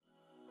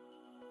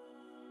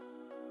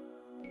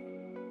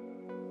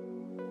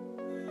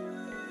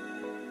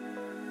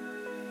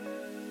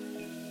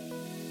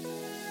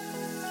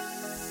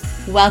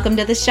Welcome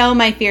to the show,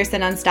 my fierce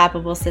and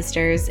unstoppable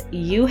sisters.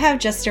 You have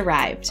just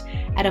arrived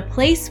at a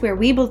place where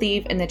we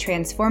believe in the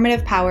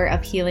transformative power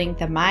of healing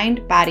the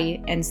mind,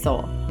 body, and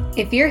soul.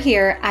 If you're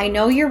here, I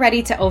know you're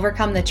ready to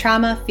overcome the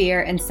trauma,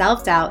 fear, and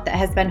self-doubt that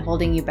has been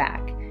holding you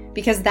back.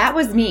 Because that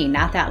was me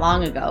not that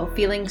long ago,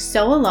 feeling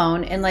so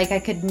alone and like I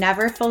could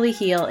never fully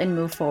heal and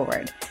move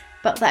forward.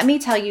 But let me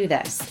tell you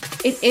this,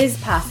 it is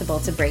possible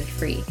to break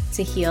free,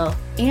 to heal,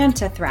 and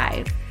to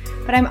thrive.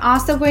 But I'm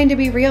also going to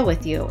be real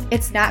with you.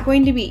 It's not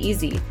going to be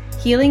easy.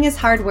 Healing is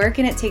hard work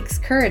and it takes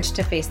courage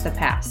to face the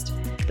past.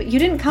 But you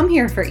didn't come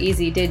here for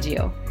easy, did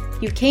you?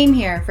 You came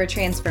here for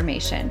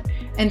transformation.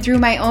 And through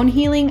my own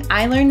healing,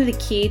 I learned the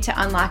key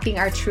to unlocking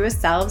our truest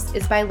selves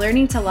is by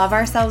learning to love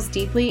ourselves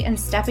deeply and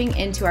stepping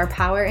into our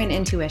power and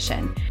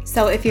intuition.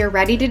 So if you're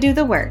ready to do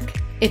the work,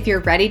 if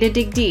you're ready to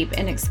dig deep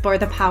and explore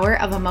the power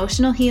of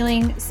emotional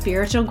healing,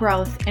 spiritual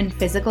growth, and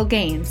physical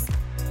gains,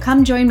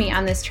 come join me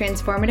on this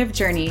transformative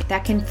journey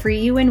that can free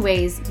you in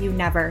ways you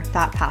never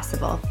thought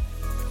possible.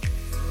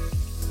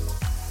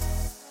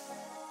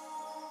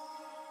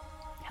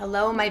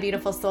 Hello, my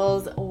beautiful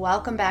souls.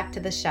 Welcome back to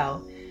the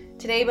show.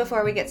 Today,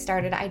 before we get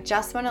started, I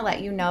just want to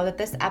let you know that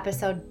this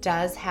episode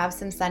does have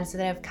some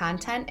sensitive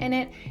content in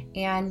it.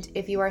 And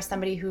if you are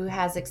somebody who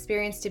has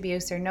experienced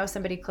abuse or know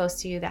somebody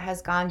close to you that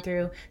has gone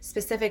through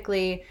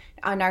specifically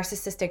a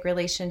narcissistic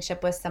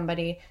relationship with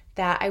somebody,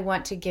 that I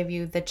want to give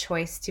you the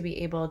choice to be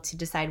able to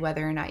decide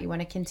whether or not you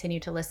want to continue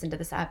to listen to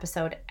this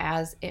episode,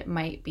 as it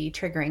might be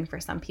triggering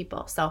for some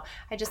people. So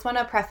I just want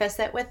to preface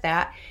it with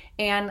that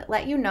and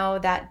let you know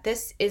that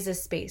this is a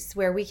space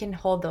where we can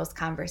hold those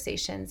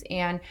conversations.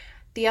 And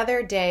the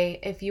other day,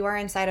 if you are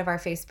inside of our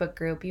Facebook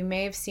group, you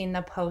may have seen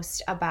the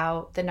post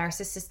about the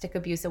Narcissistic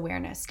Abuse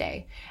Awareness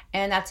Day.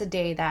 And that's a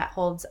day that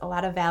holds a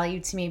lot of value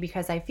to me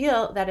because I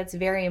feel that it's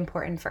very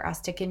important for us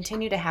to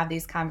continue to have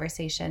these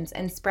conversations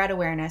and spread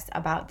awareness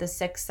about the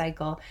sick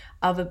cycle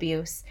of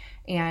abuse,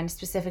 and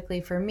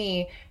specifically for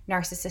me,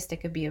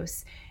 narcissistic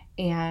abuse.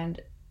 And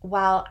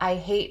while I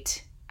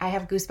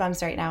have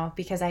goosebumps right now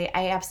because I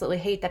absolutely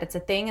hate that it's a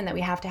thing and that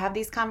we have to have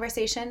these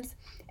conversations.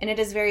 And it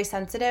is very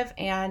sensitive.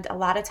 And a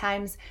lot of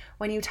times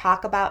when you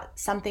talk about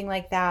something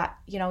like that,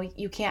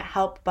 you can't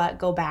help but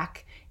go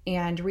back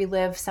and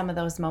relive some of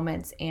those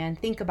moments and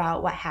think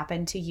about what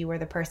happened to you or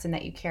the person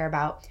that you care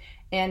about.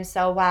 And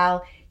so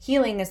while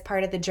healing is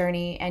part of the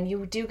journey and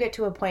you do get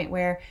to a point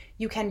where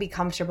you can be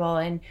comfortable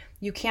and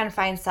you can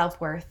find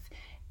self-worth,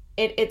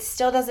 it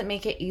still doesn't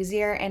make it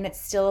easier, and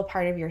it's still a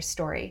part of your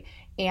story.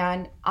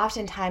 And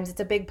oftentimes it's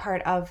a big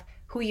part of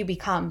who you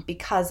become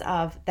because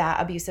of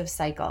that abusive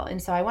cycle.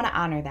 And so I want to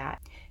honor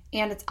that.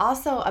 And it's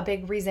also a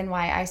big reason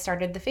why I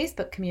started the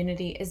Facebook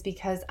community, is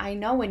because I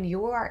know when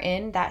you are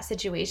in that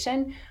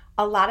situation,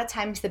 a lot of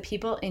times the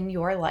people in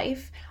your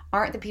life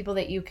aren't the people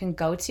that you can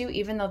go to,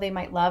 even though they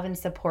might love and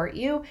support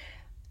you.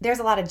 There's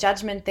a lot of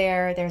judgment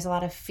there. There's a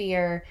lot of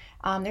fear.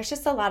 There's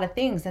just a lot of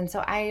things. And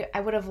so I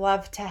would have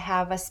loved to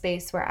have a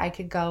space where I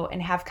could go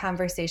and have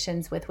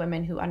conversations with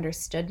women who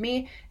understood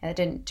me and that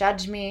didn't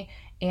judge me,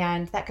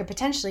 and that could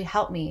potentially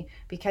help me,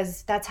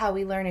 because that's how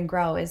we learn and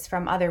grow, is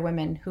from other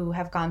women who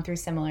have gone through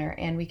similar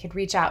and we could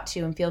reach out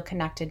to and feel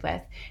connected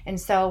with. And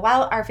so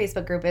while our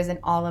Facebook group isn't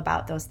all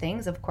about those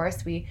things, of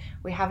course, we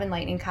have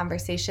enlightening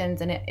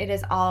conversations, and it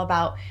is all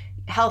about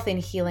health and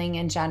healing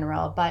in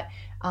general. But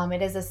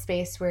it is a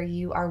space where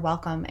you are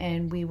welcome,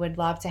 and we would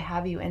love to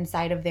have you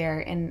inside of there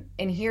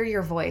and hear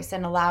your voice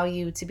and allow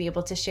you to be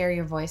able to share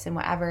your voice in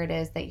whatever it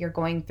is that you're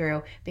going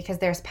through, because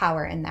there's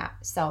power in that.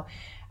 So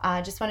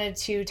just wanted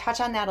to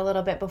touch on that a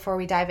little bit before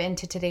we dive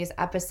into today's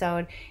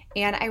episode.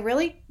 And I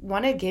really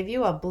want to give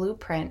you a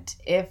blueprint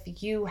if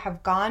you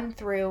have gone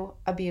through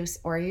abuse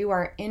or you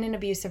are in an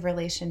abusive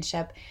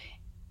relationship,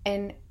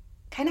 and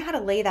kind of how to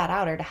lay that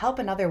out, or to help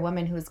another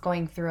woman who's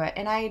going through it.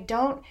 And I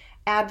don't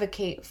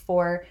advocate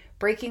for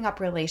breaking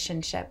up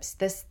relationships.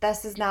 This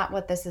is not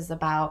what this is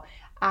about.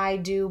 I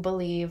do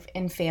believe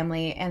in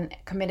family and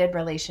committed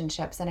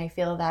relationships, and I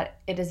feel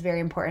that it is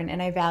very important,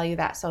 and I value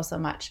that so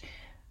much.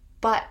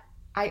 But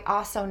I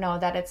also know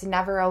that it's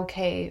never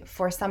okay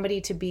for somebody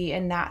to be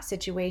in that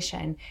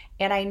situation.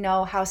 And I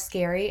know how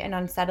scary and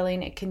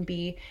unsettling it can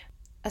be,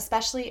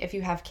 especially if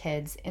you have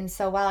kids. And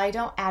so while I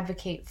don't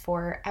advocate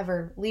for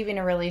ever leaving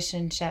a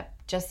relationship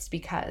just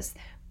because,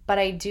 but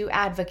I do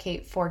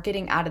advocate for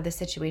getting out of the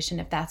situation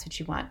if that's what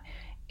you want.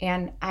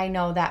 And I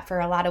know that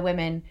for a lot of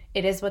women,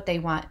 it is what they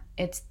want.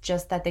 It's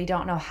just that they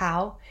don't know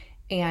how,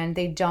 and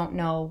they don't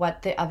know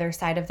what the other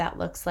side of that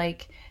looks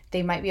like.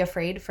 They might be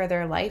afraid for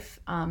their life.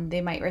 They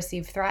might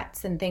receive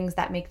threats and things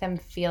that make them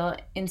feel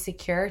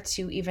insecure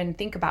to even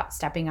think about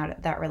stepping out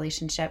of that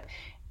relationship.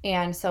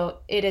 And so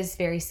it is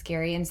very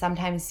scary, and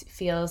sometimes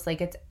feels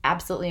like it's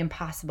absolutely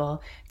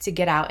impossible to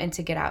get out and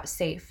to get out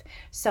safe.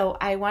 So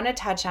I want to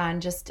touch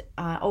on just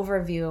an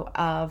overview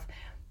of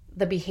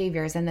the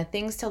behaviors and the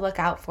things to look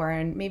out for.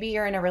 And maybe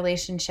you're in a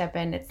relationship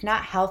and it's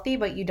not healthy,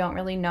 but you don't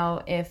really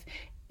know if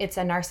it's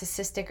a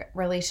narcissistic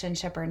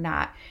relationship or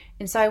not.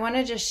 And so I want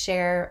to just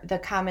share the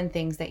common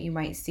things that you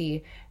might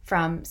see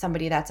from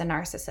somebody that's a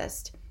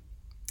narcissist.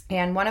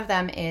 And one of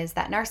them is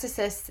that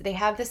narcissists, they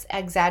have this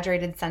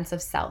exaggerated sense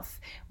of self,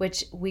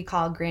 which we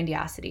call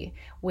grandiosity,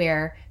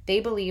 where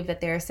they believe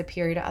that they're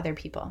superior to other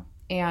people.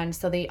 And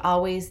so they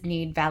always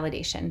need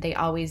validation. They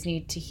always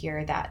need to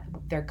hear that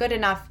they're good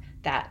enough,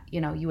 that,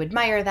 you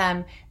admire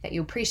them, that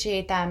you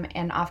appreciate them.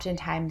 And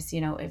oftentimes,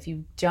 if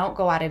you don't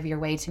go out of your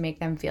way to make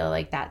them feel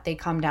like that, they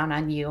come down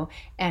on you.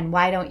 And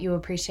why don't you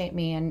appreciate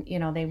me? And,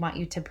 they want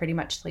you to pretty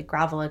much like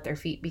grovel at their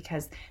feet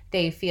because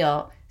they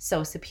feel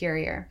so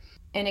superior.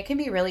 And it can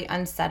be really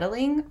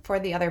unsettling for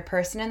the other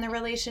person in the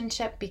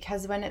relationship,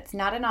 because when it's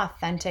not an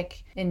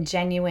authentic and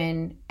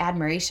genuine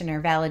admiration or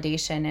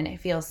validation and it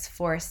feels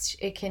forced,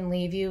 it can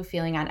leave you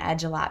feeling on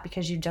edge a lot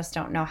because you just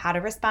don't know how to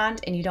respond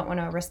and you don't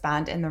want to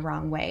respond in the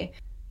wrong way.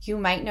 You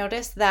might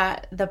notice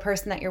that the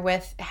person that you're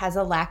with has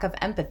a lack of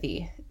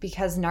empathy,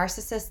 because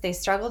narcissists, they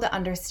struggle to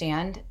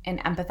understand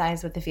and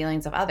empathize with the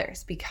feelings of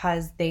others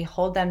because they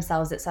hold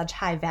themselves at such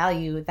high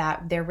value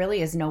that there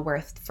really is no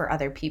worth for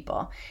other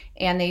people.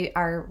 And they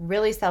are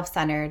really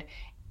self-centered.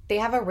 They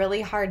have a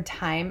really hard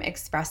time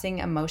expressing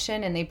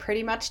emotion, and they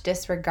pretty much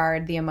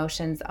disregard the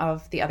emotions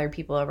of the other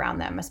people around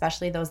them,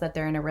 especially those that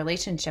they're in a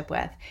relationship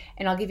with.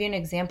 And I'll give you an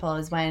example.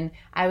 Is when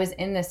I was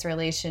in this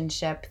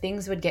relationship,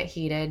 things would get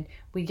heated.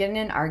 We'd get in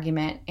an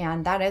argument,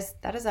 and that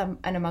is an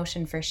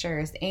emotion for sure,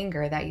 is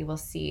anger that you will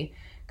see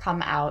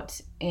come out,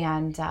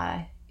 and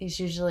is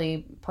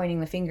usually pointing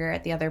the finger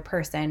at the other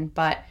person.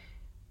 But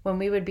when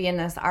we would be in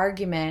this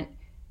argument,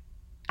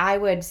 I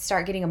would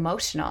start getting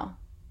emotional.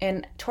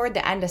 And toward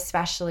the end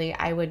especially,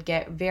 I would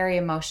get very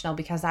emotional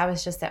because I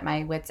was just at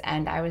my wit's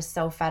end. I was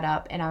so fed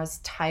up and I was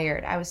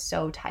tired. I was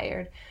so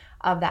tired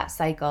of that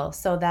cycle.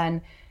 So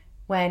then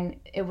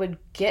when it would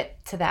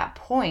get to that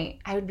point,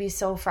 I would be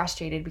so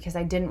frustrated because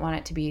I didn't want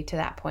it to be to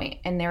that point.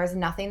 And there was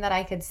nothing that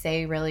I could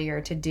say really or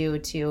to do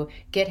to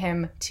get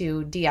him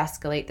to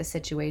de-escalate the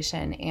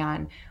situation.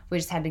 And we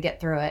just had to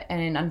get through it.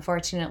 And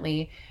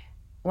unfortunately,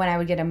 when I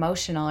would get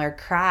emotional or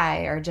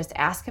cry or just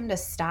ask him to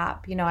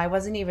stop, I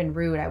wasn't even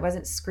rude. I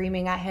wasn't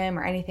screaming at him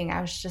or anything.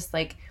 I was just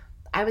like,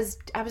 I was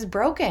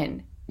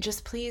broken.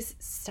 Just please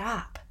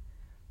stop.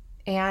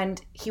 And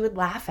he would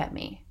laugh at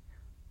me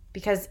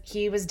because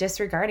he was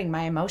disregarding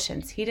my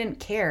emotions. He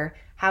didn't care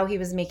how he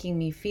was making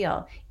me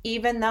feel,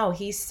 even though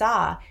he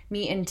saw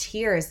me in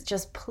tears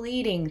just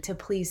pleading to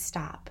please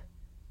stop.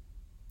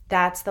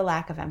 That's the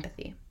lack of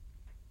empathy.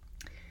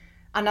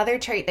 Another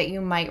trait that you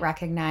might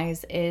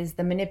recognize is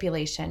the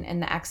manipulation and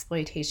the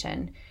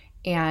exploitation.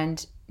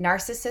 And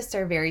narcissists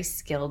are very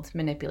skilled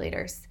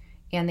manipulators,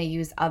 and they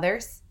use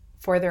others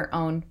for their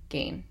own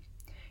gain.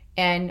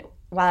 And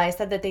while I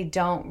said that they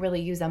don't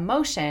really use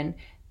emotion,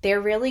 they're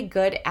really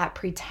good at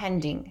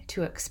pretending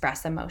to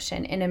express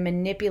emotion in a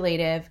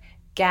manipulative,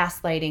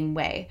 gaslighting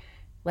way.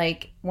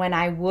 Like when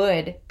I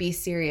would be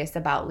serious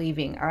about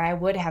leaving, or I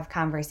would have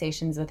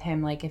conversations with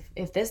him, like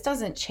if this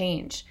doesn't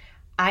change,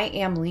 I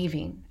am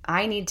leaving.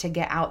 I need to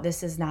get out.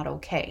 This is not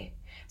okay.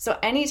 So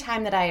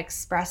anytime that I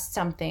expressed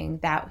something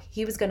that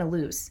he was going to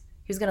lose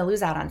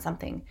out on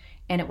something,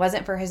 and it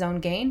wasn't for his own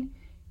gain,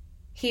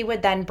 he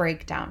would then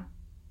break down.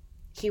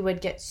 He would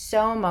get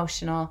so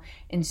emotional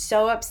and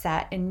so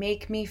upset and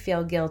make me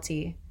feel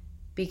guilty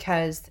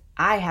because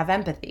I have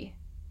empathy,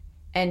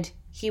 and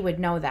he would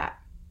know that.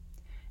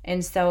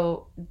 And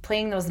so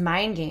playing those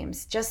mind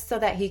games just so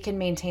that he can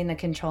maintain the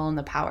control and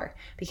the power,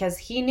 because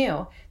he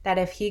knew that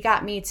if he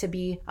got me to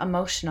be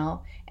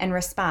emotional and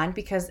respond,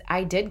 because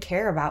I did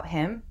care about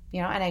him,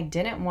 and I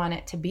didn't want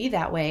it to be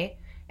that way.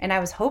 And I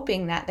was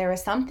hoping that there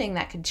was something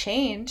that could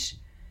change.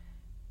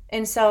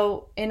 And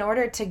so in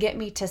order to get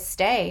me to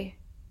stay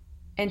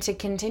and to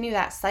continue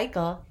that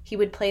cycle, he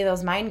would play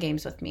those mind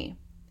games with me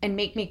and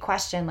make me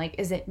question, like,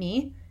 is it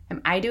me?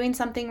 Am I doing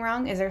something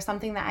wrong? Is there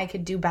something that I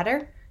could do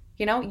better?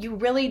 You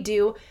really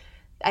do.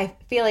 I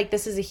feel like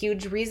this is a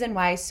huge reason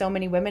why so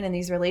many women in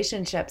these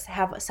relationships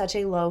have such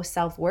a low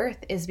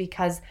self-worth, is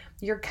because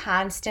you're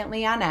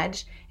constantly on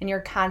edge and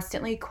you're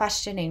constantly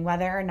questioning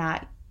whether or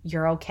not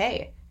you're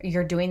okay,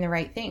 you're doing the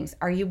right things.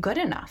 Are you good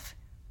enough?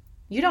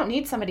 You don't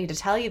need somebody to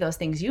tell you those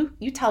things. You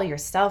tell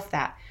yourself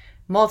that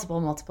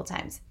multiple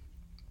times.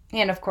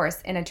 And of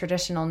course, in a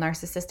traditional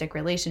narcissistic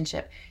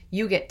relationship,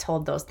 you get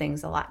told those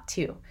things a lot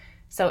too.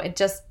 So it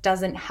just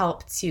doesn't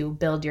help to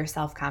build your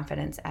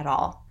self-confidence at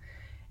all.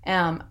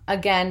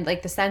 Again,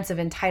 like the sense of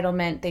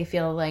entitlement, they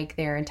feel like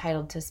they're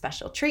entitled to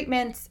special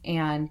treatments,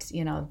 and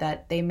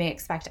that they may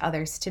expect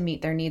others to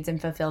meet their needs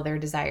and fulfill their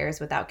desires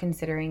without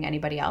considering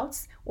anybody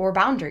else, or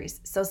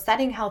boundaries. So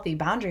setting healthy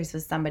boundaries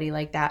with somebody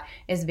like that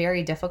is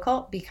very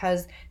difficult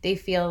because they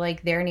feel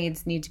like their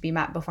needs need to be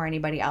met before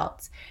anybody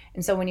else.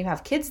 And so when you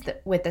have kids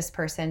with this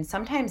person,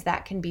 sometimes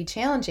that can be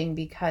challenging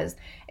because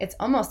it's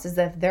almost as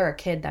if they're a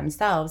kid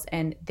themselves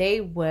and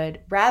they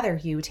would rather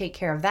you take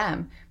care of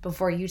them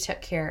before you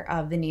took care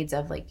of the needs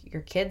of like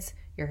your kids,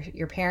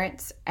 your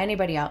parents,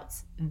 anybody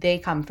else. They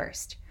come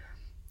first.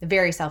 A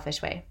very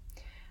selfish way.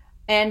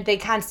 And they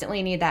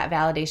constantly need that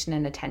validation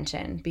and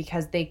attention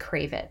because they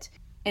crave it.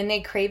 And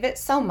they crave it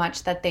so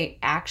much that they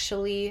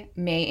actually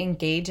may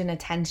engage in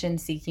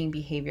attention-seeking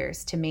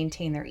behaviors to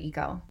maintain their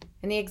ego.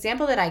 And the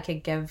example that I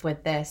could give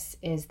with this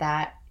is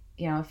that,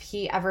 if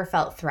he ever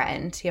felt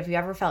threatened, if you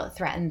ever felt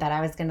threatened that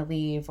I was going to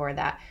leave, or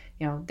that,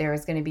 there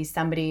was going to be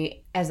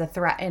somebody as a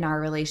threat in our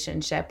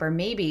relationship, or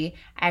maybe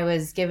I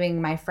was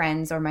giving my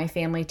friends or my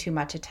family too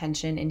much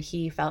attention and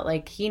he felt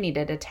like he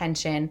needed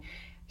attention,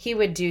 he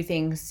would do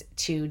things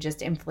to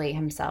just inflate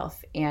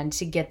himself and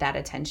to get that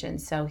attention.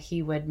 So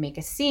he would make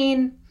a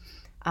scene.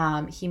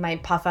 He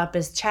might puff up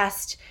his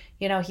chest.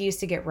 He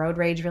used to get road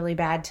rage really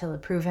bad to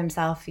prove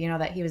himself,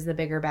 that he was the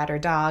bigger, badder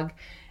dog.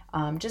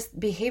 Just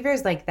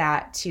behaviors like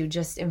that to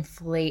just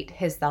inflate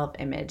his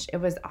self-image.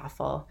 It was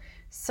awful.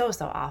 So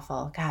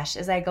awful. Gosh,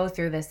 as I go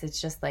through this,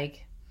 it's just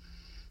like,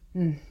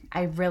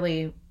 I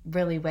really,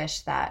 really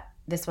wish that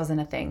this wasn't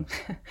a thing.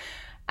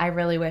 I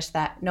really wish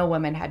that no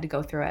woman had to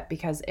go through it,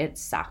 because it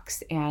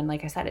sucks. And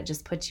like I said, it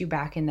just puts you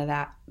back into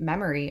that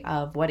memory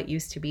of what it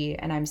used to be.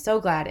 And I'm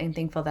so glad and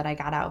thankful that I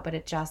got out, but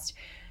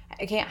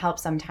I can't help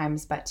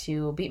sometimes but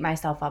to beat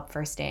myself up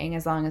for staying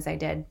as long as I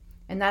did.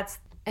 And that's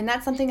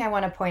something I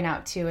want to point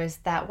out too, is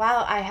that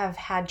while I have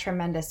had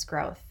tremendous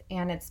growth,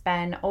 and it's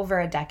been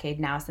over a decade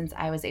now since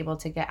I was able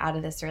to get out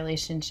of this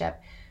relationship,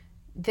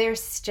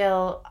 there's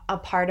still a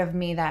part of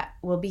me that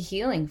will be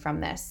healing from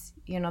this.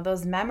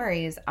 Those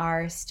memories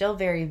are still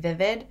very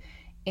vivid.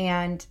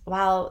 And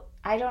while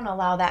I don't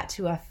allow that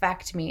to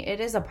affect me, it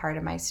is a part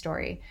of my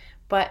story.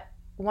 But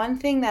one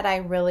thing that I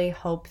really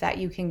hope that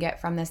you can get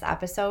from this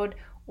episode,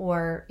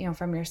 or,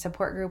 from your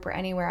support group or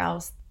anywhere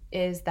else,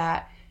 is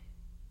that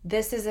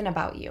this isn't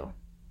about you.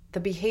 The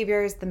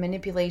behaviors, the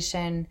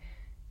manipulation,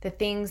 the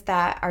things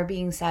that are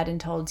being said and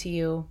told to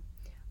you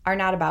are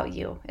not about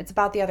you. It's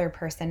about the other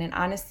person. And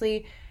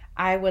honestly,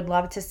 I would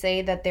love to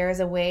say that there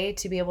is a way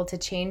to be able to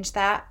change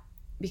that,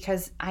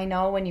 because I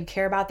know when you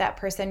care about that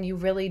person, you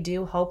really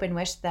do hope and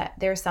wish that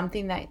there's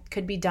something that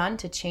could be done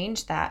to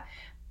change that.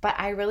 But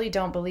I really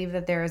don't believe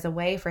that there is a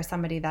way for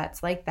somebody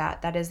that's like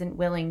that isn't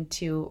willing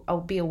to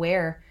be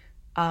aware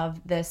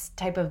of this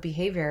type of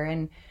behavior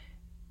and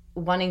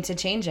wanting to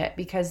change it,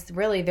 because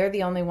really they're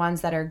the only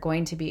ones that are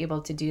going to be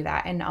able to do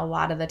that. And a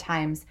lot of the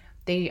times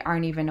they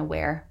aren't even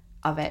aware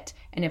of it.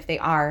 And if they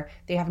are,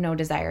 they have no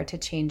desire to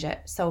change it.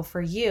 So for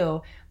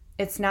you,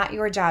 it's not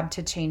your job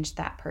to change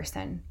that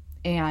person.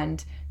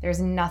 And there's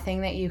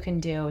nothing that you can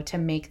do to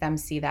make them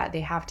see that.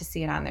 They have to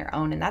see it on their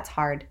own. And that's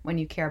hard when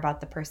you care about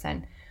the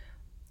person.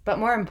 But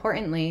more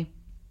importantly,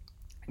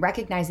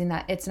 recognizing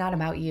that it's not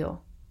about you,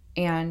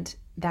 and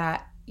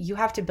that you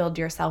have to build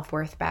your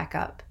self-worth back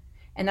up.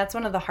 And that's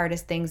one of the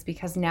hardest things,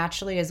 because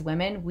naturally as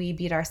women, we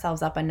beat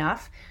ourselves up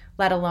enough,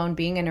 let alone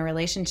being in a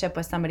relationship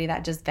with somebody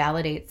that just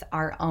validates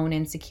our own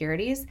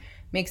insecurities,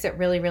 makes it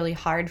really, really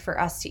hard for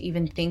us to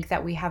even think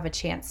that we have a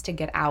chance to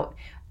get out,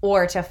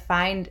 or to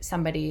find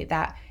somebody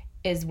that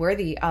is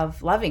worthy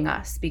of loving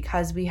us,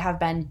 because we have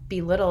been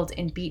belittled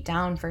and beat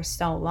down for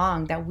so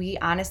long that we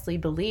honestly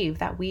believe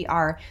that we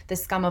are the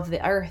scum of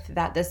the earth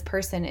that this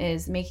person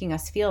is making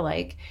us feel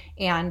like,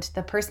 and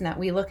the person that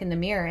we look in the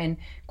mirror and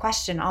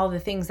question all the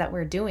things that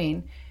we're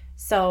doing.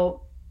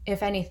 So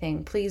if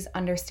anything, please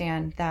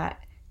understand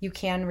that you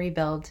can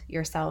rebuild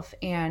yourself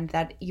and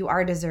that you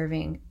are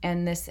deserving,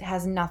 and this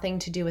has nothing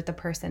to do with the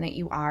person that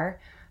you are.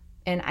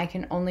 And I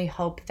can only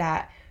hope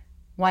that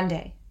one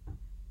day,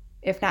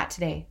 if not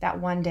today, that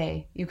one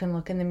day you can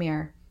look in the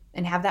mirror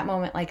and have that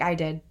moment like I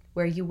did,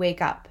 where you wake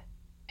up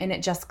and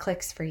it just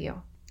clicks for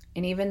you.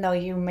 And even though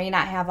you may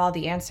not have all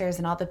the answers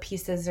and all the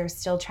pieces are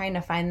still trying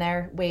to find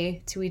their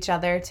way to each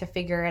other to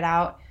figure it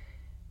out,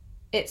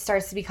 it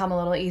starts to become a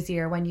little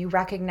easier when you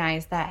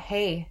recognize that,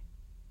 hey,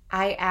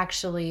 I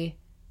actually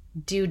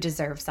do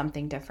deserve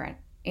something different.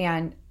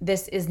 And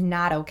this is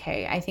not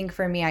okay. I think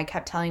for me, I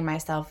kept telling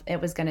myself it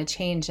was going to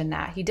change, and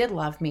that he did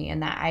love me,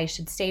 and that I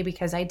should stay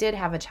because I did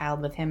have a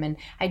child with him and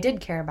I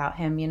did care about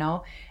him,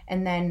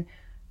 And then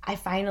I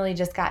finally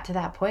just got to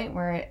that point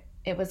where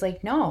it was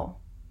like, no,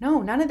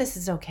 none of this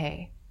is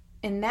okay.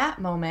 In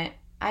that moment,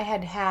 I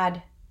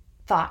had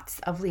thoughts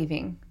of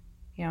leaving.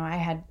 I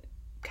had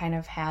kind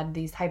of had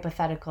these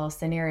hypothetical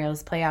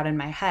scenarios play out in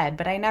my head,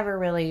 but I never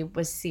really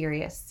was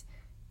serious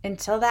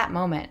until that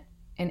moment.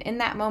 And in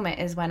that moment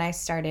is when I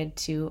started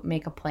to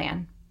make a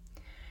plan.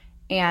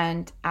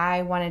 And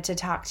I wanted to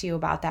talk to you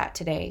about that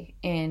today,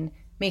 in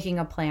making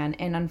a plan.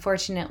 And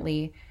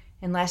unfortunately,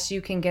 unless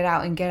you can get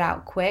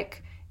out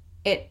quick,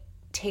 it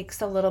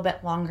takes a little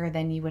bit longer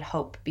than you would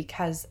hope,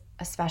 because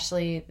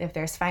especially if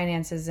there's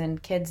finances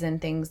and kids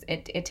and things,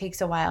 it takes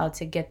a while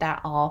to get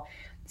that all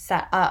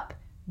set up.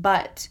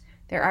 But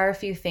there are a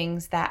few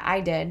things that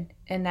I did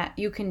and that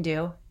you can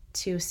do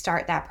to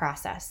start that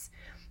process,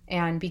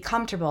 and be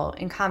comfortable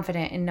and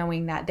confident in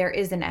knowing that there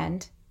is an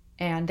end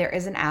and there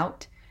is an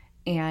out,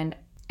 and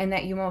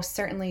that you most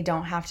certainly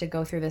don't have to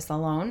go through this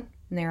alone.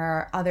 And there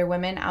are other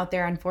women out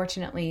there,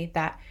 unfortunately,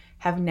 that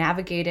have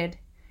navigated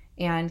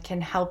and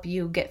can help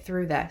you get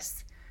through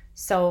this.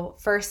 So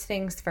first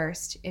things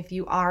first, if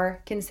you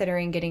are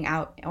considering getting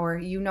out,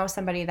 or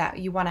somebody that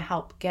you want to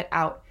help get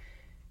out,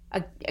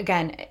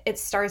 again, it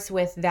starts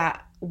with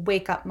that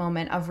wake up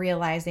moment of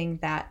realizing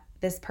that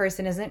this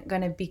person isn't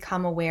going to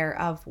become aware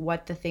of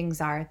what the things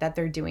are that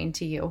they're doing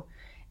to you.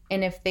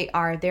 And if they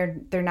are,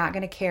 they're not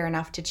going to care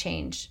enough to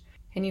change.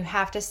 And you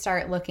have to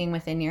start looking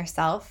within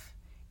yourself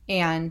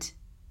and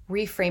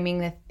reframing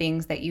the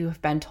things that you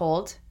have been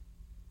told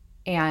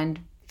and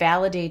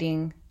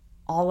validating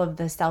all of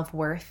the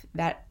self-worth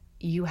that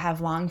you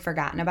have long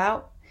forgotten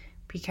about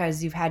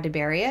because you've had to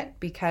bury it,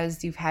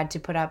 because you've had to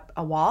put up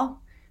a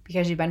wall,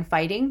 because you've been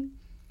fighting,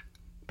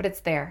 but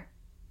it's there.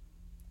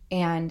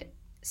 And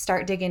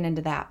start digging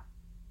into that.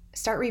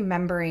 Start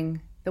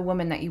remembering the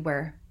woman that you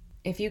were.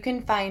 If you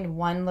can find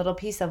one little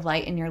piece of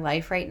light in your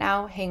life right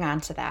now, hang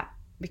on to that,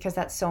 because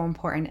that's so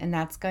important, and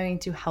that's going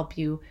to help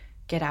you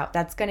get out.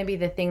 That's going to be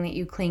the thing that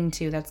you cling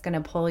to that's going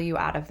to pull you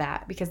out of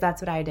that, because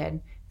that's what I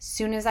did. As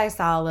soon as I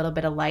saw a little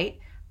bit of light,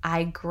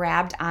 I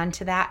grabbed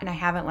onto that, and I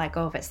haven't let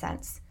go of it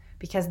since,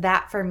 because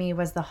that for me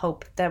was the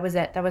hope. That was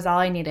it. That was all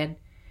I needed.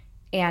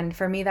 And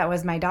for me, that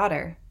was my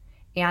daughter.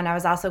 And I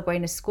was also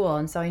going to school,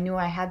 and so I knew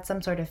I had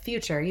some sort of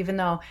future. Even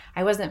though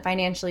I wasn't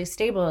financially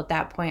stable at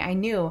that point, I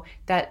knew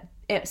that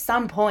at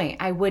some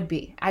point I would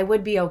be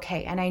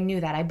okay. And I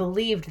knew that. I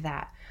believed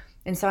that.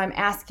 And so I'm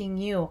asking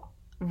you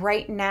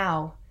right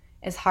now,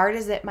 as hard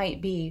as it might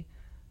be,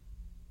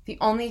 the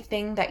only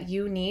thing that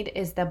you need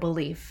is the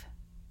belief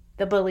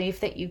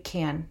that you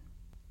can.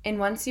 And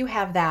once you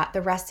have that,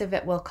 the rest of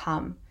it will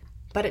come.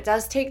 But it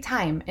does take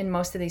time in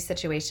most of these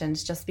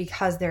situations, just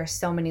because there are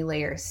so many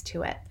layers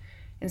to it.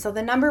 And so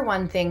the number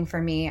one thing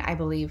for me, I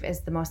believe,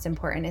 is the most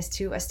important, is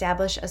to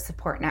establish a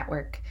support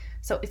network.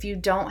 So if you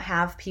don't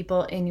have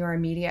people in your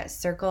immediate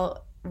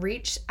circle,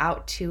 reach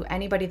out to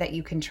anybody that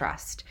you can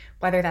trust,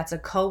 whether that's a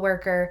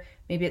coworker,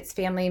 maybe it's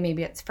family,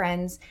 maybe it's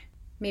friends,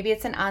 maybe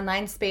it's an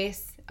online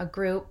space, a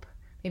group,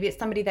 maybe it's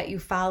somebody that you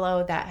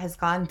follow that has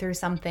gone through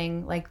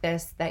something like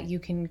this that you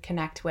can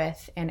connect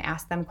with and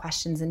ask them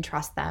questions and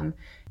trust them.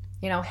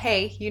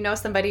 Hey,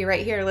 somebody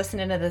right here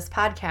listening to this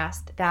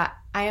podcast, that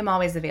I am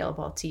always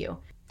available to you.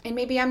 And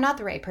maybe I'm not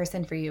the right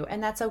person for you,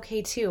 and that's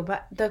okay too.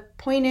 But the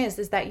point is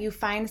that you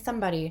find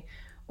somebody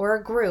or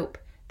a group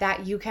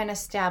that you can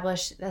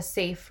establish a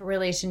safe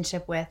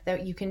relationship with,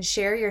 that you can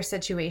share your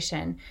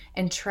situation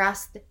and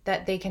trust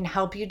that they can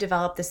help you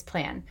develop this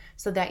plan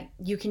so that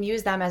you can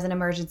use them as an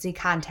emergency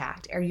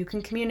contact, or you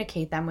can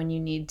communicate them when you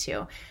need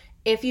to.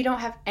 If you don't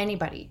have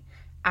anybody,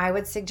 I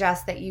would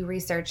suggest that you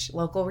research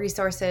local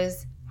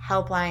resources,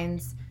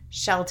 helplines,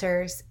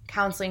 shelters,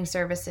 counseling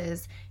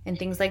services, and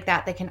things like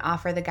that that can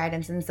offer the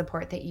guidance and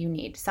support that you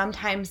need.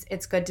 Sometimes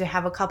it's good to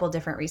have a couple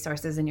different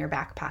resources in your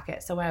back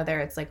pocket. So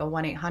whether it's like a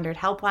 1-800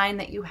 helpline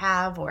that you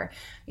have, or,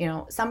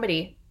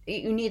 somebody,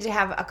 you need to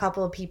have a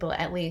couple of people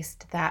at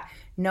least that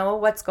know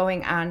what's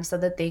going on so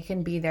that they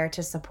can be there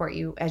to support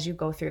you as you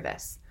go through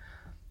this.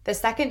 The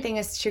second thing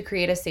is to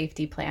create a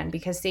safety plan,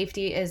 because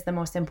safety is the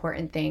most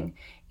important thing.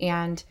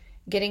 And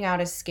getting out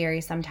is scary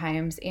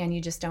sometimes, and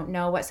you just don't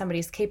know what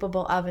somebody's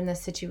capable of in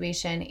this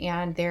situation.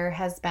 And there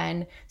has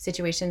been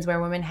situations where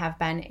women have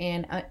been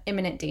in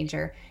imminent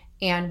danger,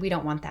 and we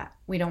don't want that.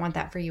 We don't want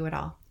that for you at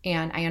all.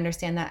 And I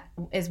understand that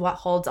is what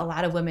holds a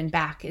lot of women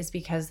back, is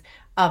because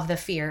of the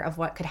fear of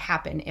what could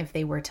happen if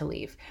they were to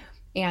leave.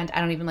 And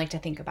I don't even like to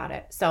think about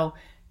it. So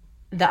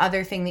the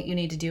other thing that you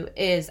need to do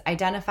is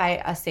identify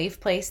a safe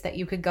place that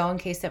you could go in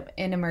case of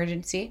an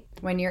emergency.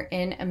 When you're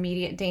in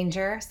immediate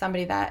danger,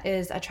 somebody that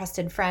is a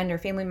trusted friend or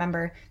family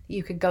member that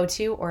you could go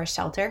to, or a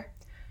shelter.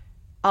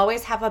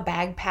 Always have a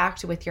bag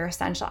packed with your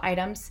essential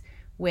items,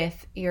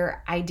 with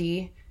your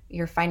ID,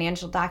 your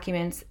financial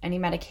documents, any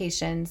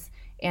medications,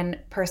 and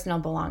personal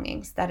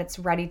belongings, that it's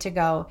ready to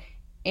go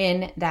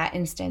in that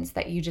instance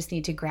that you just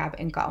need to grab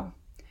and go.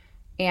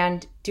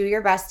 And do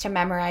your best to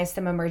memorize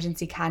some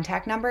emergency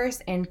contact numbers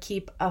and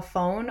keep a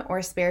phone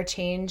or spare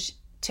change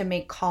to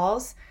make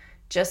calls,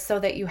 just so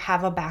that you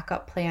have a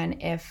backup plan.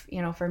 If,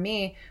 for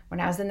me, when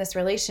I was in this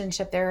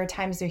relationship, there were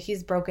times where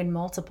he's broken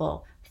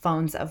multiple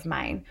phones of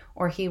mine,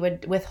 or he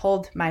would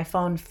withhold my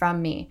phone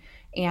from me.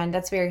 And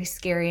that's very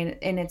scary.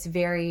 And it's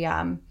very,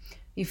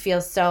 you feel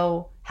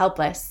so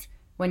helpless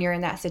when you're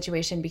in that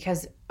situation,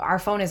 because our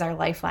phone is our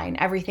lifeline.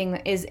 Everything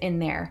is in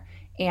there.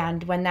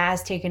 And when that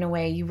is taken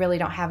away, you really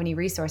don't have any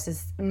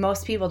resources.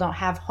 Most people don't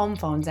have home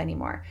phones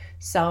anymore.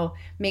 So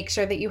make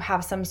sure that you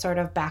have some sort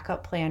of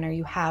backup plan, or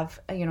you have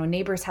a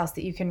neighbor's house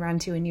that you can run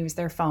to and use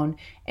their phone.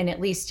 And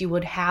at least you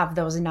would have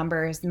those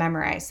numbers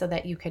memorized so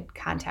that you could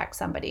contact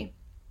somebody.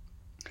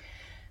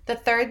 The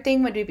third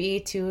thing would be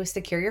to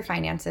secure your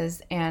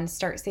finances and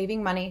start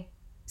saving money.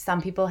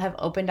 Some people have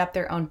opened up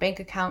their own bank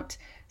account.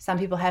 Some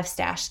people have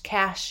stashed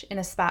cash in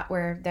a spot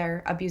where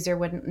their abuser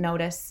wouldn't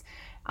notice.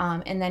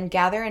 And then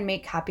gather and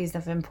make copies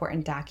of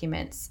important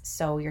documents.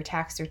 So your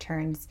tax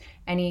returns,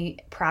 any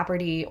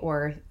property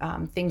or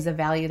things of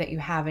value that you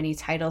have, any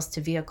titles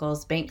to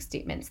vehicles, bank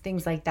statements,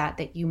 things like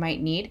that you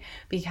might need,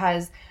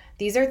 because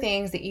these are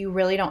things that you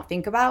really don't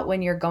think about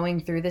when you're going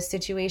through this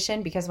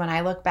situation. Because when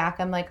I look back,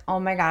 I'm like, oh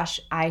my gosh,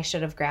 I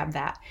should have grabbed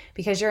that,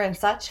 because you're in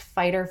such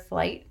fight or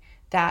flight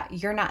that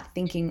you're not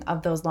thinking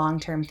of those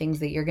long-term things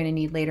that you're going to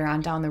need later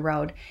on down the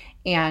road.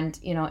 And,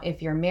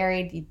 if you're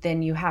married,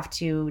 then you have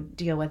to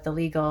deal with the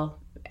legal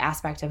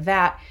aspect of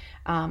that.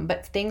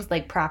 But things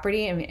like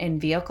property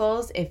and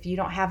vehicles, if you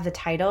don't have the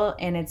title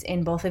and it's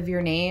in both of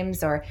your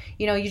names, or,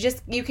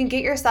 you can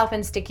get yourself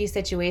in sticky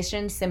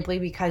situations simply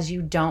because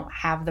you don't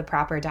have the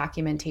proper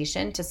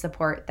documentation to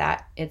support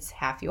that it's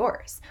half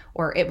yours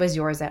or it was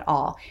yours at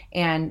all.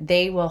 And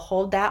they will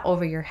hold that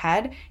over your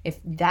head if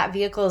that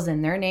vehicle is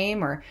in their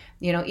name, or,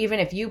 even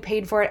if you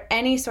paid for it,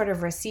 any sort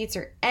of receipts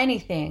or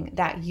anything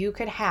that you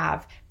could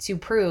have to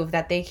prove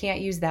that they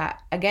can't use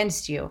that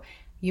against you.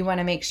 You want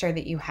to make sure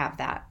that you have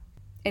that.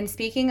 And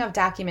speaking of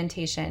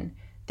documentation,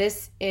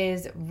 this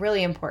is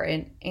really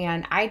important.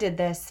 And I did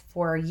this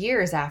for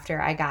years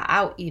after I got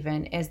out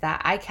even, is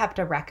that I kept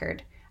a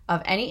record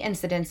of any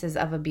incidences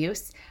of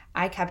abuse.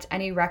 I kept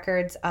any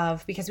records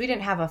of, because we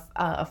didn't have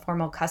a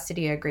formal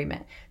custody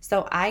agreement.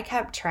 So I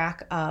kept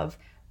track of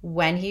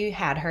when he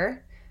had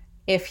her,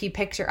 if he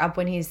picked her up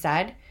when he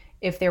said,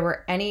 if there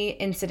were any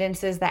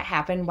incidences that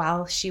happened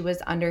while she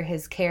was under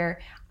his care.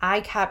 I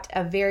kept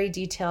a very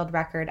detailed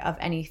record of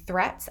any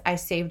threats. I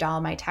saved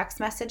all my text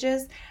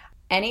messages.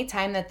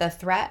 Anytime that the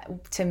threat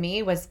to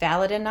me was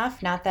valid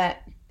enough,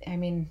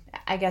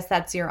 I guess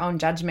that's your own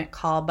judgment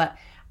call, but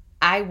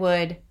I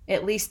would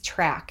at least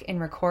track and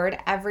record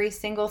every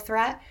single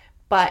threat.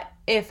 But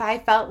if I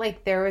felt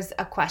like there was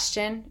a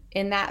question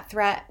in that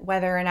threat,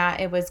 whether or not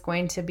it was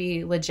going to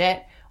be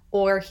legit,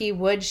 or he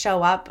would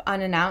show up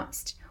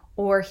unannounced,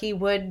 or he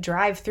would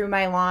drive through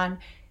my lawn,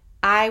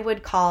 I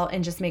would call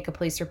and just make a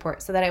police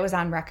report so that it was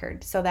on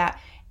record, so that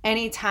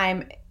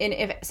anytime, and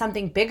if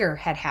something bigger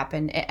had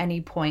happened at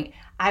any point,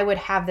 I would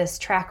have this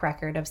track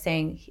record of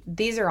saying,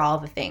 these are all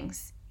the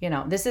things,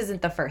 this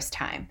isn't the first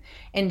time.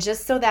 And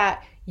just so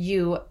that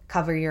you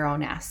cover your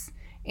own ass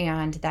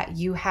and that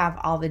you have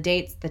all the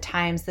dates, the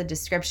times, the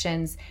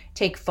descriptions.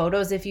 Take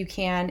photos if you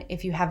can.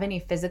 If you have any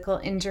physical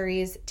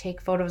injuries,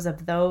 take photos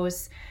of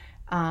those.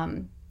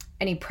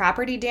 Any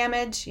property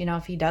damage,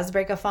 if he does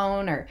break a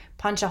phone or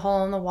punch a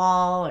hole in the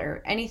wall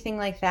or anything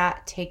like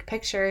that, take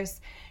pictures.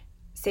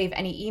 Save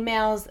any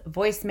emails,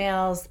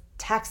 voicemails,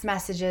 text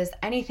messages,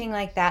 anything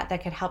like that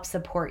could help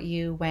support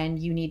you when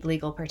you need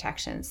legal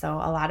protection. So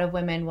a lot of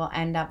women will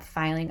end up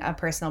filing a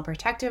personal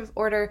protective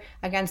order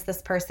against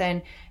this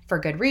person for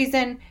good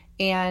reason.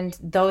 And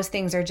those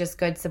things are just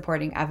good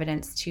supporting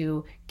evidence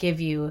to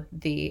give you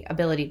the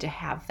ability to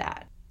have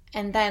that.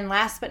 And then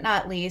last but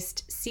not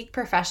least, seek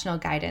professional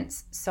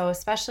guidance. So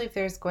especially if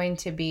there's going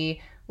to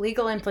be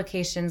legal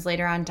implications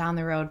later on down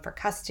the road for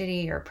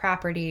custody or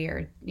property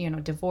or,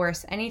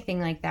 divorce, anything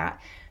like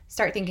that,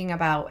 start thinking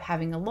about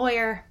having a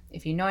lawyer.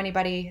 If you know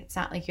anybody, it's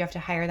not like you have to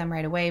hire them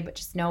right away, but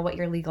just know what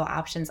your legal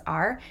options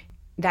are.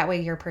 That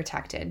way you're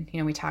protected.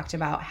 We talked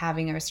about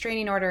having a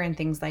restraining order and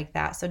things like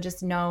that. So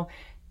just know,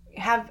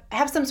 have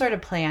some sort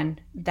of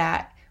plan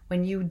that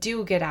when you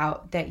do get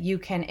out, that you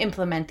can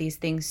implement these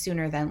things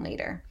sooner than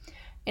later.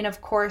 And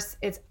of course,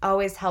 it's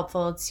always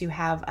helpful to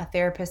have a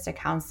therapist, a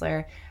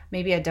counselor,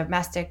 maybe a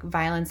domestic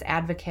violence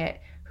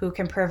advocate who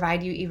can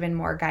provide you even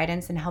more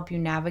guidance and help you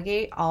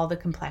navigate all the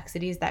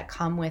complexities that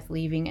come with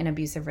leaving an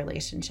abusive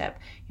relationship.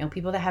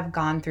 People that have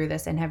gone through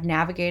this and have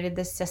navigated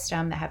this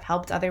system, that have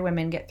helped other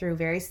women get through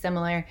very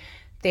similar,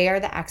 they are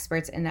the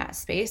experts in that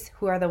space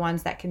who are the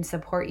ones that can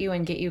support you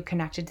and get you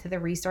connected to the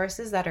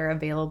resources that are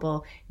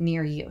available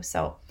near you.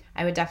 So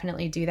I would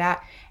definitely do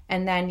that.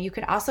 And then you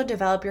could also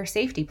develop your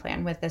safety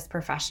plan with this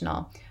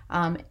professional.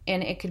 And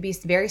it could be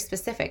very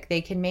specific.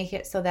 They can make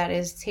it so that it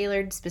is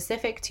tailored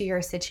specific to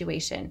your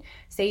situation.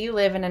 Say you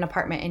live in an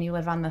apartment and you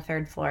live on the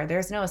 3rd floor.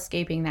 There's no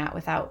escaping that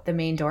without the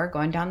main door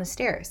going down the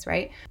stairs,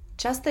 right?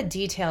 Just the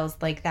details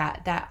like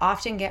that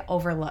often get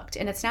overlooked.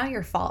 And it's not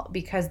your fault,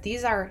 because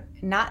these are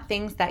not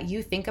things that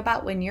you think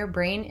about when your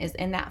brain is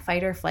in that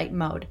fight or flight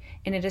mode.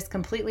 And it is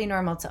completely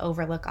normal to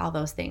overlook all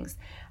those things.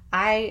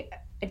 I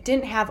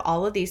didn't have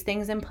all of these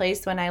things in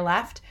place when I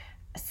left,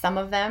 some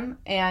of them,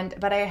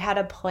 but I had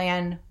a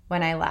plan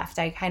when I left.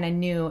 I kind of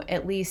knew,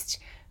 at least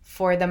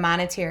for the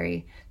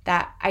monetary,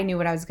 that I knew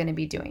what I was going to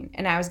be doing,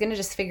 and I was going to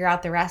just figure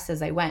out the rest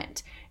as I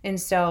went. And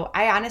so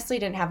I honestly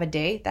didn't have a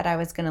day that I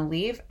was going to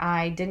leave.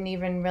 I didn't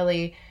even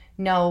really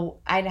know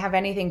I'd have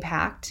anything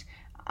packed.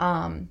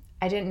 I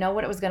didn't know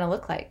what it was going to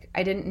look like.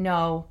 I didn't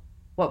know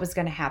what was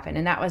going to happen.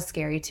 And that was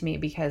scary to me,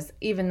 because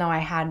even though I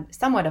had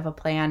somewhat of a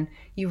plan,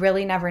 you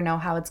really never know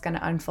how it's going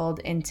to unfold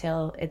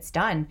until it's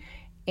done.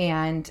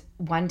 And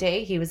one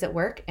day he was at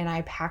work and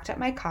I packed up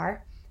my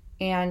car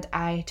and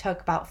I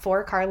took about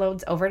 4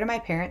 carloads over to my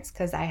parents,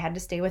 because I had to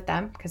stay with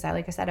them, because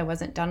like I said, I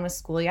wasn't done with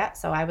school yet.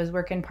 So I was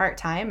working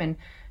part-time and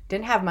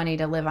didn't have money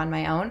to live on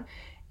my own.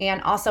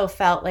 And also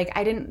felt like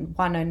I didn't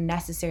want to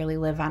necessarily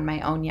live on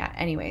my own yet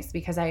anyways,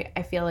 because I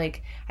feel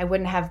like I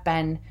wouldn't have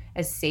been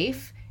as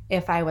safe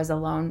if I was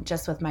alone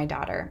just with my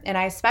daughter. And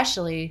I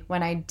especially,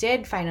 when I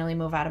did finally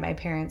move out of my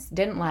parents,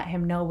 didn't let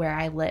him know where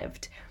I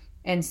lived.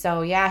 And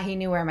so, yeah, he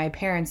knew where my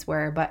parents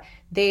were, but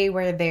they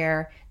were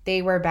there.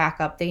 They were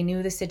backup. They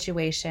knew the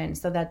situation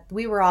so that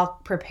we were all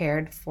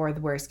prepared for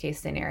the worst case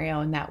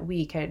scenario and that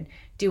we could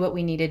do what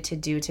we needed to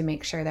do to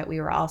make sure that we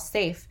were all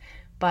safe.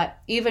 But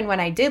even when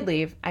I did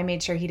leave, I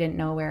made sure he didn't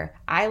know where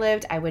I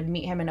lived. I would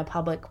meet him in a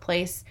public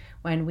place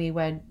when we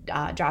would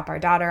drop our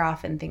daughter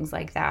off and things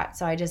like that.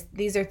 So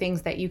these are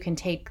things that you can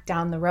take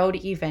down the road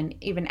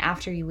even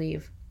after you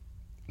leave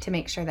to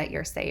make sure that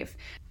you're safe.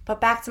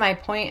 But back to my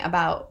point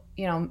about,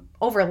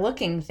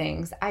 overlooking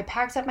things, I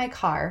packed up my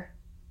car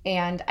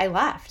and I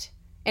left.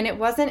 And it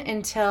wasn't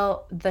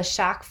until the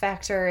shock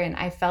factor and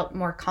I felt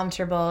more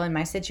comfortable in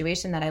my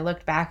situation that I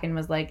looked back and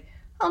was like,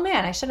 oh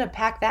man, I should have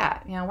packed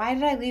that. Why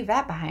did I leave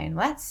that behind?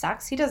 Well, that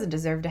sucks. He doesn't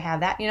deserve to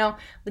have that.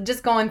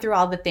 Just going through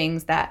all the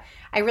things that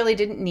I really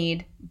didn't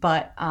need,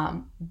 but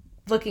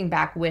looking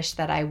back, wish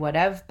that I would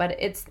have. But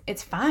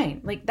it's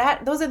fine. Like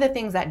that. Those are the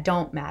things that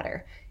don't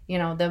matter.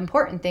 The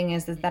important thing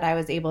is that I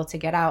was able to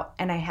get out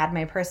and I had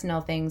my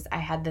personal things, I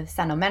had the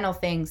sentimental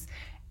things,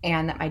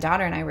 and that my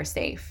daughter and I were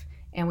safe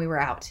and we were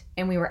out.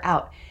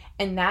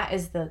 And that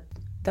is the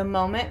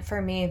moment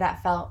for me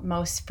that felt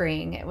most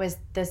freeing. It was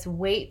this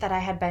weight that I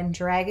had been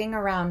dragging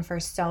around for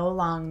so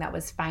long that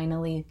was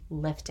finally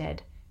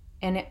lifted.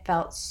 And it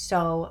felt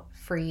so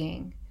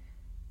freeing.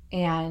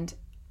 And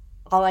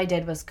all I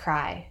did was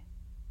cry.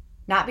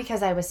 Not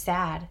because I was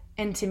sad.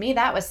 And to me,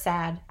 that was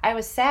sad. I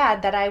was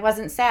sad that I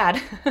wasn't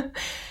sad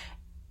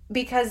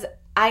because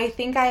I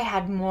think I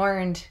had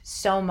mourned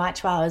so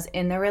much while I was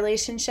in the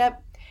relationship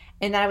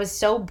and that I was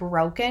so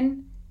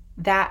broken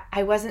that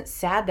I wasn't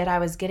sad that I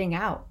was getting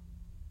out.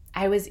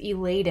 I was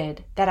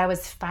elated that I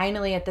was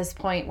finally at this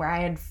point where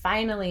I had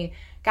finally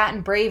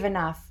gotten brave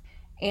enough.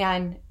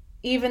 And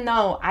even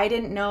though I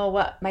didn't know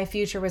what my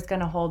future was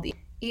going to hold,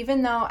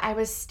 even though I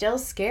was still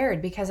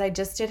scared because I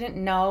just didn't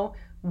know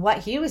what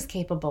he was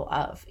capable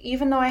of,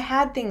 even though I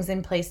had things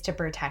in place to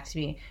protect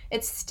me,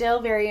 it's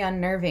still very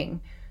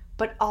unnerving.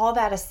 But all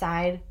that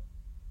aside,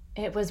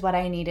 it was what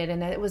I needed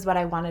and it was what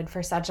I wanted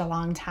for such a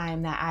long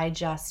time that I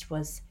just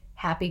was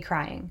happy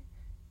crying,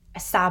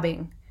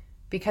 sobbing,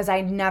 because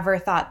I never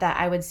thought that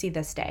I would see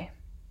this day.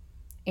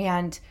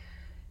 And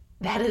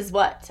that is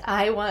what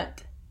I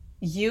want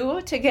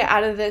you to get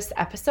out of this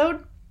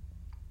episode.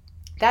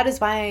 That is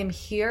why I'm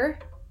here.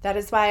 That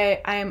is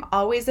why I am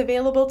always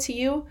available to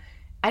you.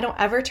 I don't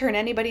ever turn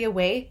anybody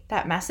away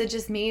that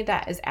messages me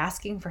that is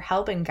asking for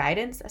help and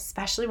guidance,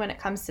 especially when it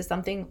comes to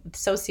something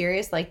so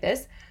serious like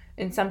this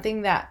and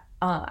something that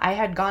I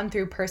had gone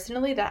through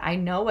personally that I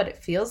know what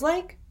it feels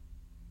like.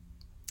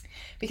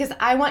 Because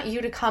I want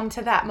you to come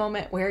to that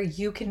moment where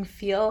you can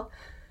feel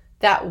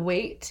that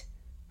weight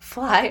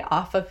fly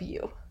off of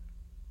you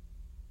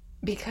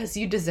because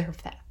you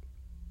deserve that.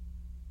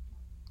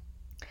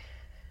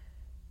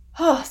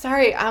 Oh,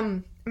 sorry.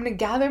 I'm going to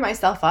gather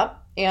myself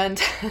up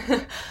and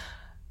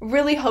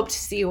really hope to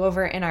see you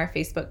over in our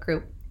Facebook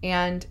group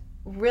and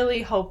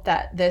really hope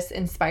that this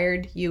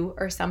inspired you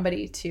or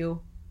somebody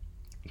to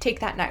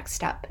take that next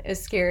step,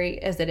 as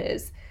scary as it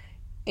is,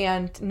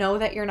 and know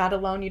that you're not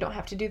alone. You don't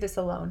have to do this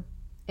alone.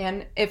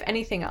 And if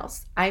anything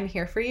else, I'm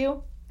here for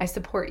you. I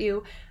support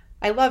you.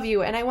 I love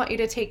you. And I want you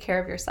to take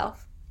care of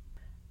yourself.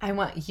 I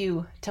want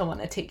you to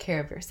want to take care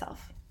of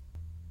yourself.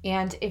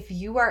 And if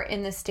you are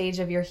in the stage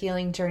of your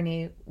healing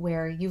journey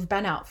where you've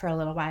been out for a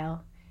little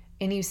while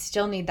and you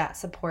still need that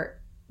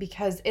support,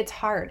 because it's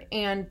hard.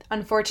 And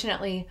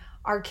unfortunately,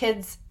 our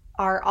kids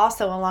are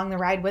also along the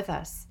ride with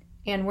us.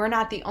 And we're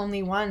not the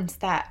only ones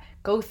that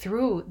go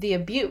through the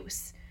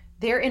abuse.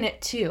 They're in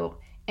it too.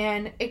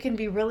 And it can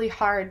be really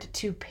hard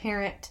to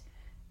parent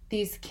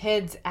these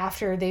kids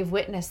after they've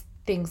witnessed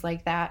things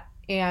like that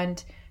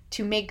and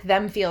to make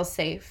them feel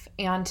safe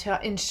and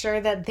to ensure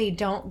that they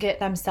don't get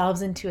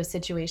themselves into a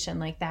situation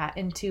like that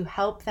and to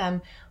help them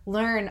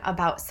learn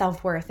about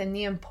self-worth and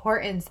the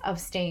importance of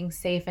staying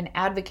safe and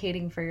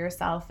advocating for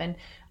yourself. And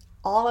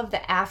all of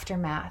the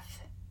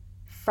aftermath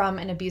from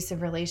an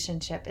abusive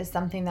relationship is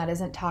something that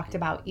isn't talked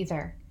about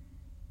either.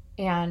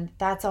 And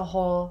that's a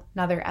whole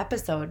nother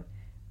episode.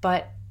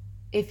 But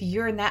if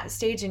you're in that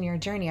stage in your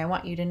journey, I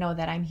want you to know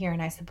that I'm here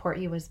and I support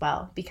you as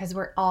well, because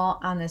we're all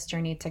on this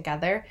journey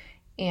together.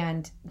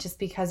 And just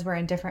because we're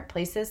in different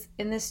places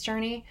in this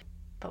journey,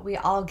 but we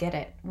all get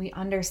it. We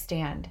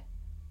understand.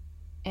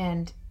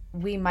 And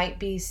we might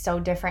be so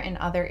different in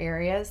other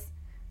areas,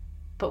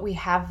 but we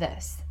have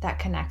this that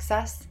connects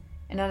us.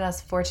 And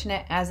as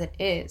fortunate as it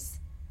is,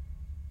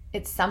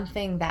 it's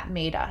something that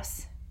made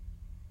us,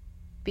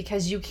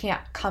 because you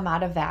can't come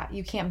out of that.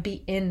 You can't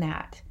be in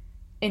that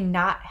and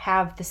not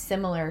have the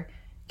similar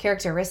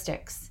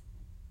characteristics,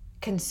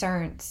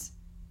 concerns,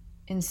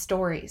 and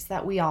stories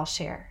that we all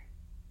share.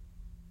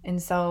 And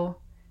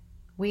so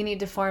we need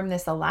to form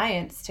this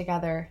alliance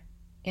together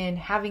in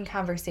having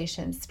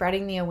conversations,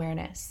 spreading the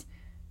awareness,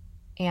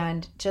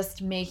 and just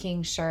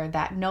making sure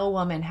that no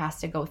woman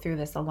has to go through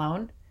this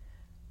alone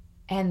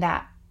and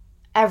that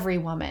every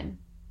woman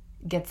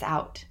gets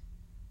out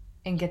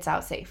and gets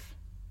out safe.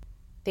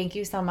 Thank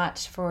you so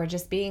much for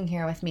just being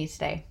here with me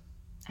today.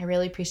 I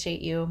really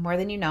appreciate you more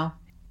than you know.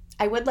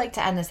 I would like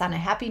to end this on a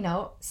happy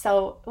note.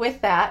 So with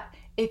that,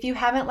 if you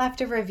haven't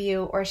left a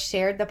review or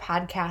shared the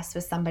podcast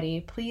with somebody,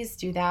 please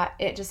do that.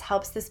 It just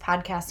helps this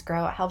podcast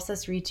grow. It helps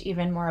us reach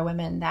even more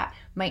women that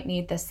might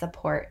need this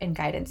support and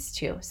guidance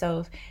too. So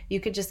if you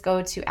could just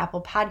go to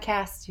Apple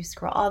Podcasts, you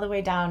scroll all the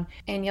way down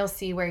and you'll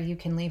see where you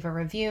can leave a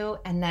review.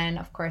 And then,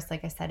 of course,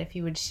 like I said, if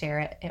you would share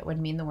it, it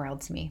would mean the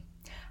world to me.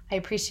 I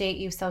appreciate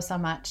you so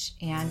much,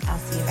 and I'll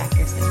see you back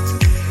here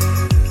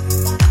soon.